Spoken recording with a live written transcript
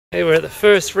Okay, we're at the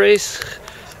first race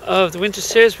of the winter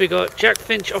series. We got Jack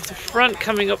Finch off the front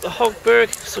coming up the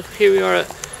Hogberg. So here we are at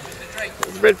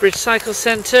the Redbridge Cycle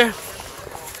Centre.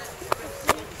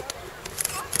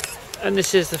 And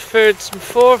this is the thirds and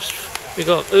fourths. We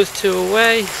got those two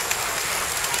away.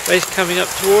 Race coming up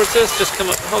towards us, just come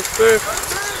up the Hogberg.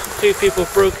 A few people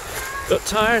got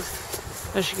tired,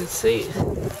 as you can see.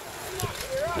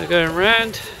 They're going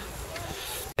round.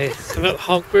 Okay, coming up the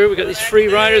Hogberg, we got these three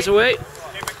riders away.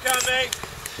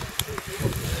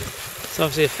 It's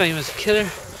obviously a famous killer.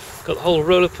 Got the whole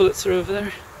roller Pulitzer over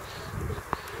there.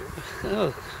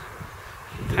 Oh,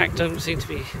 the pack don't seem to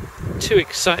be too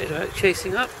excited about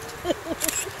chasing up.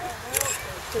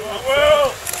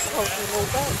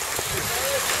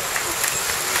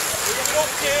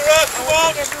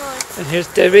 And here's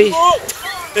Debbie.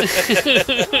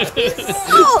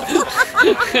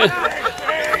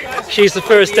 She's the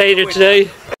first aider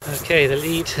today. Okay, the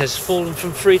lead has fallen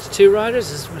from 3 to 2 riders.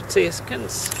 There's Matthias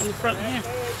Kuntz on the front here.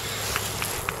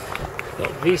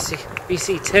 Got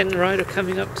VC10 rider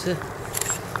coming up to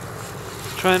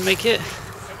try and make it.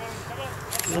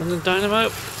 London Dynamo.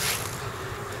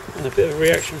 And a bit of a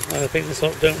reaction from I think this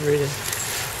lot don't really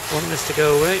want this to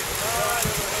go away.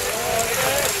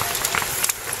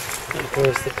 And of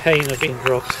course the pain of being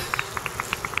dropped.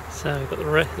 So we've got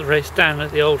the race down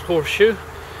at the old horseshoe.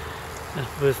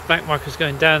 With back markers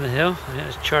going down the hill. I think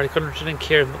there's Charlie Codrington and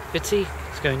Kieran McVitie.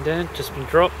 It's going down, just been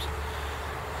dropped.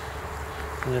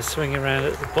 And they're swinging around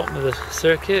at the bottom of the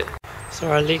circuit. So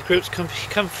our lead group's come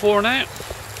 4 now.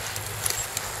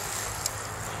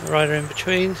 The rider in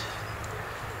between.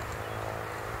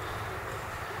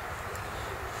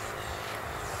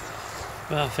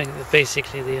 Well, I think that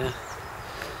basically they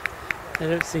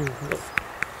don't seem to have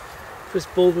Chris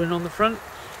Baldwin on the front,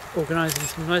 organising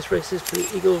some nice races for the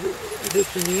Eagle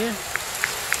group in the year.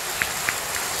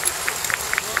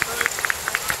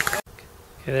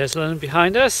 Okay, there's London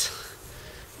behind us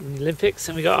in the Olympics,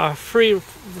 and we got our 3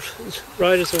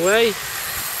 riders away.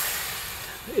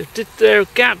 Their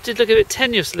gap did look a bit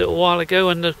tenuous a little while ago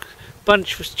when the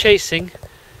bunch was chasing,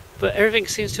 but everything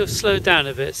seems to have slowed down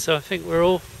a bit. So I think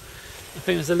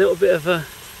there's a little bit of a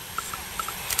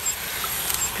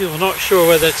people not sure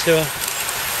whether to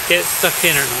get stuck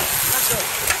in or not.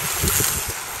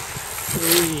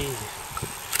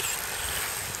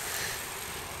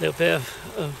 A little bit of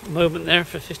a moment there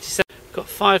for 57. We've got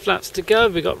 5 laps to go.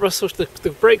 We've got Russell,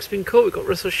 the brake's been caught. We've got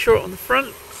Russell short on the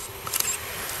front.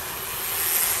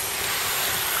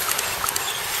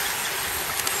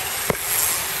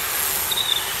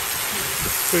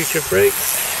 Creature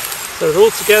brakes. So it's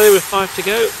all together with 5 to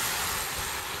go.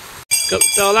 Got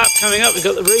the lap coming up, we've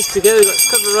got the race to go, we've got a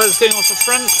couple of riders going off the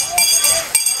front.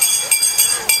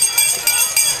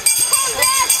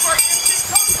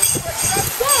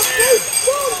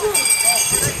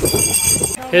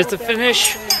 Here's the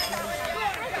finish.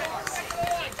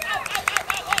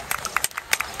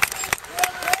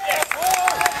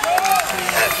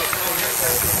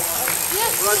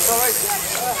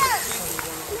 Yes.